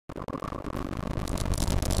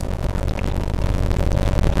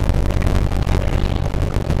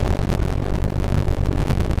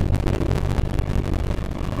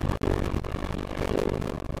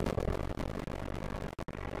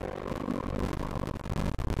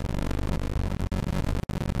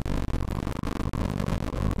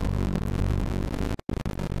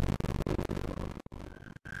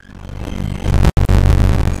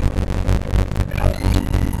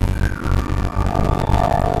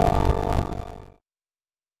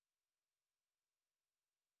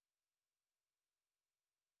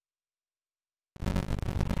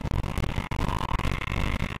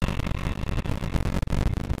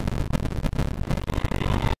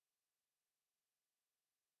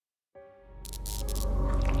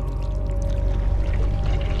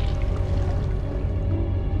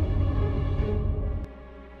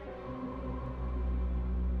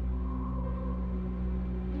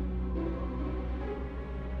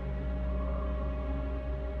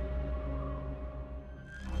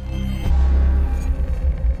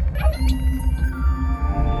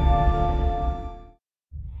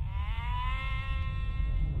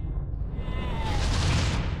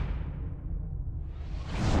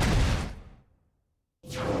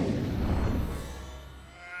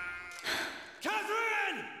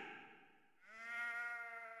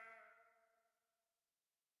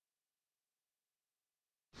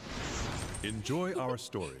Enjoy our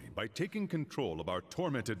story by taking control of our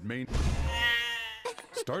tormented main...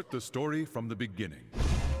 Start the story from the beginning.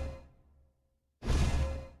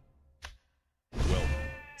 Well,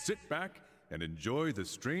 sit back and enjoy the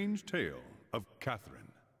strange tale of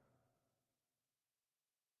Catherine.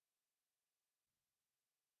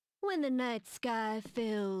 When the night sky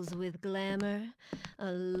fills with glamour,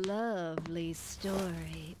 a lovely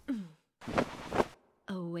story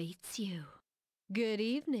awaits you. Good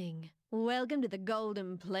evening. Welcome to the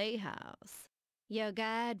Golden Playhouse. Your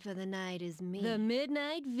guide for the night is me, the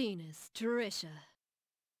Midnight Venus, Trisha.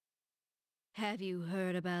 Have you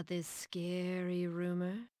heard about this scary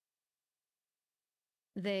rumor?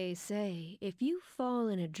 They say if you fall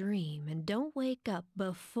in a dream and don't wake up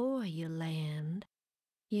before you land,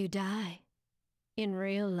 you die in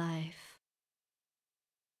real life.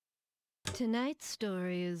 Tonight's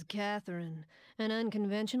story is Catherine, an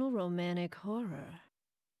unconventional romantic horror.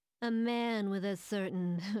 A man with a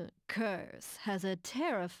certain curse has a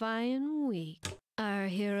terrifying week. Our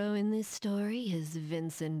hero in this story is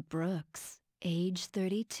Vincent Brooks, age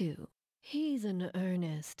 32. He's an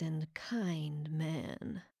earnest and kind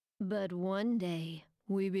man. But one day,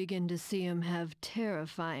 we begin to see him have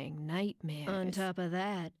terrifying nightmares. On top of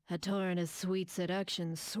that, a torrent of sweet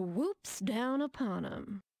seduction swoops down upon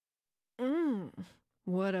him.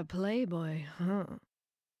 What a playboy, huh?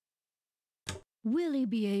 Will he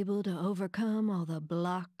be able to overcome all the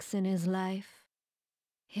blocks in his life?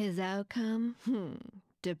 His outcome,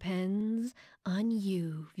 depends on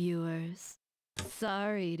you, viewers.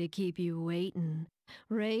 Sorry to keep you waiting.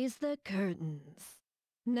 Raise the curtains.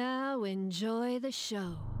 Now enjoy the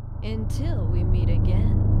show until we meet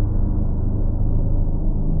again.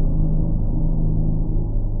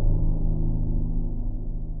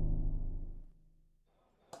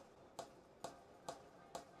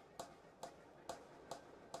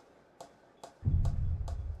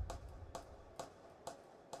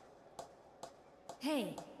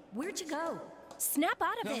 Hey, where'd you go? Snap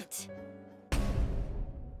out of it!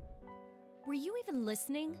 Were you even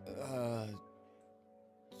listening?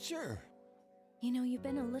 Sure. You know, you've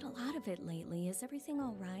been a little out of it lately. Is everything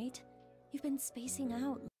all right? You've been spacing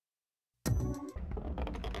out.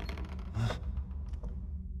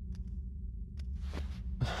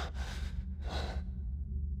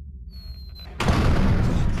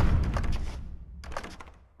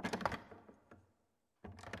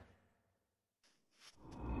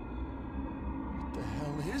 What the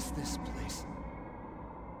hell is this place?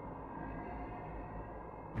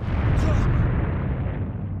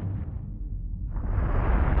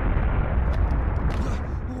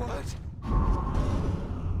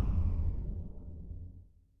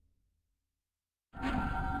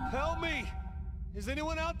 Is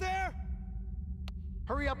anyone out there?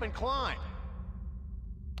 Hurry up and climb.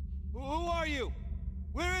 Who are you?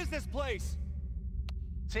 Where is this place?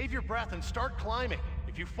 Save your breath and start climbing.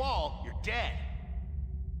 If you fall, you're dead.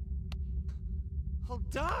 I'll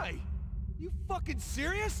die. You fucking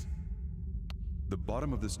serious? The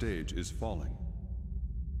bottom of the stage is falling.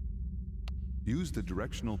 Use the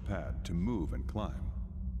directional pad to move and climb.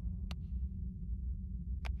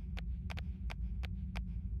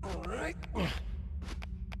 All right.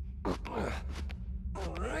 All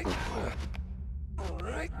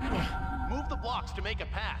right. Move the blocks to make a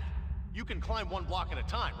path. You can climb one block at a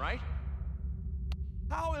time, right?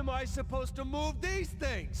 How am I supposed to move these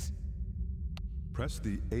things? Press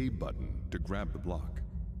the A button to grab the block.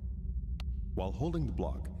 While holding the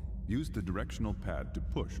block, use the directional pad to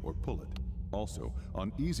push or pull it. Also,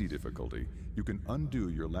 on easy difficulty, you can undo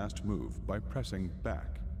your last move by pressing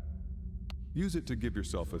back. Use it to give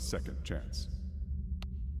yourself a second chance.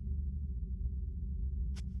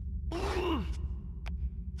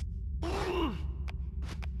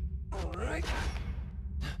 All right.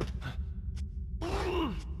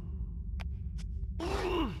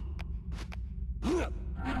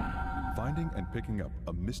 Finding and picking up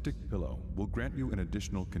a mystic pillow will grant you an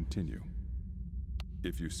additional continue.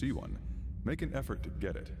 If you see one, make an effort to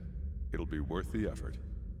get it. It'll be worth the effort.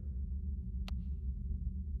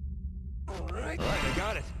 All right. All right, I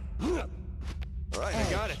got it. All right, I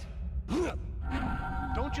got it.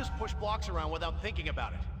 Don't just push blocks around without thinking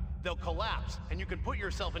about it. They'll collapse, and you can put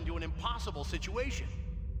yourself into an impossible situation.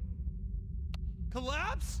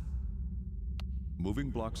 Collapse?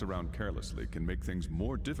 Moving blocks around carelessly can make things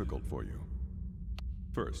more difficult for you.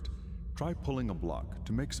 First, try pulling a block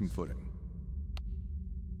to make some footing.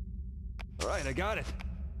 All right, I got it.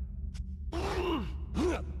 All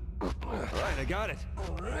right, I got it.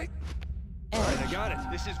 All right. All right, I got it.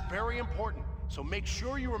 This is very important, so make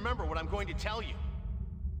sure you remember what I'm going to tell you.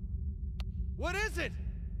 What is it?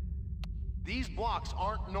 These blocks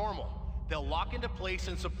aren't normal. They'll lock into place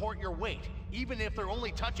and support your weight, even if they're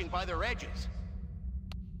only touching by their edges.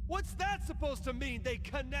 What's that supposed to mean, they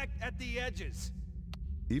connect at the edges?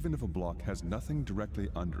 Even if a block has nothing directly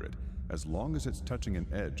under it, as long as it's touching an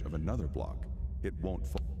edge of another block, it won't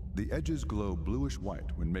fall. The edges glow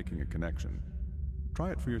bluish-white when making a connection.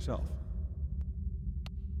 Try it for yourself.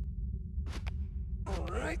 All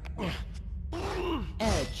right.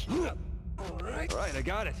 Edge. All right, I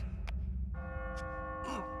got it.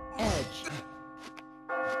 Edge.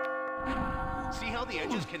 See how the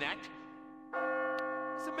edges connect?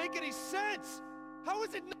 Doesn't make any sense. How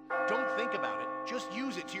is it Don't think about it. Just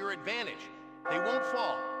use it to your advantage. They won't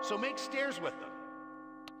fall, so make stairs with them.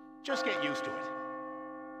 Just get used to it.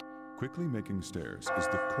 Quickly making stairs is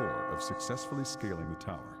the core of successfully scaling the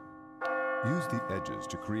tower. Use the edges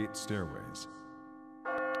to create stairways.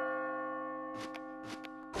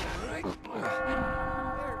 All right.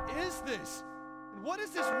 Where is this? And what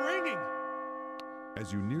is this ringing?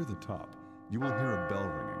 As you near the top, you will hear a bell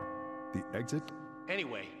ringing. The exit.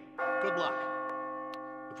 Anyway, good luck.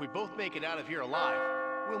 If we both make it out of here alive,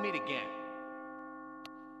 we'll meet again.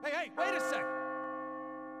 Hey, wait a sec.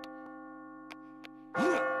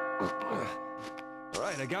 All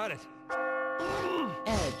right, I got it.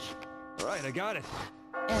 Edge. All right, I got it.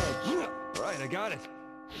 Edge. All right, I got it.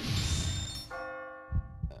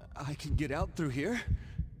 I can get out through here.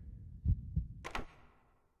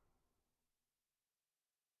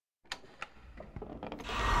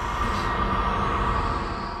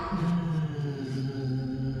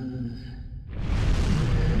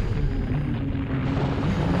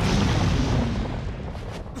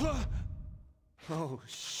 Oh,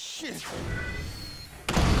 shit!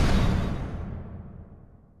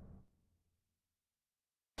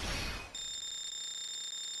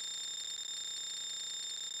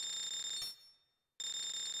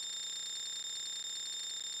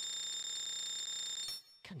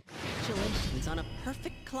 Congratulations on a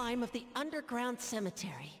perfect climb of the underground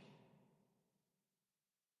cemetery.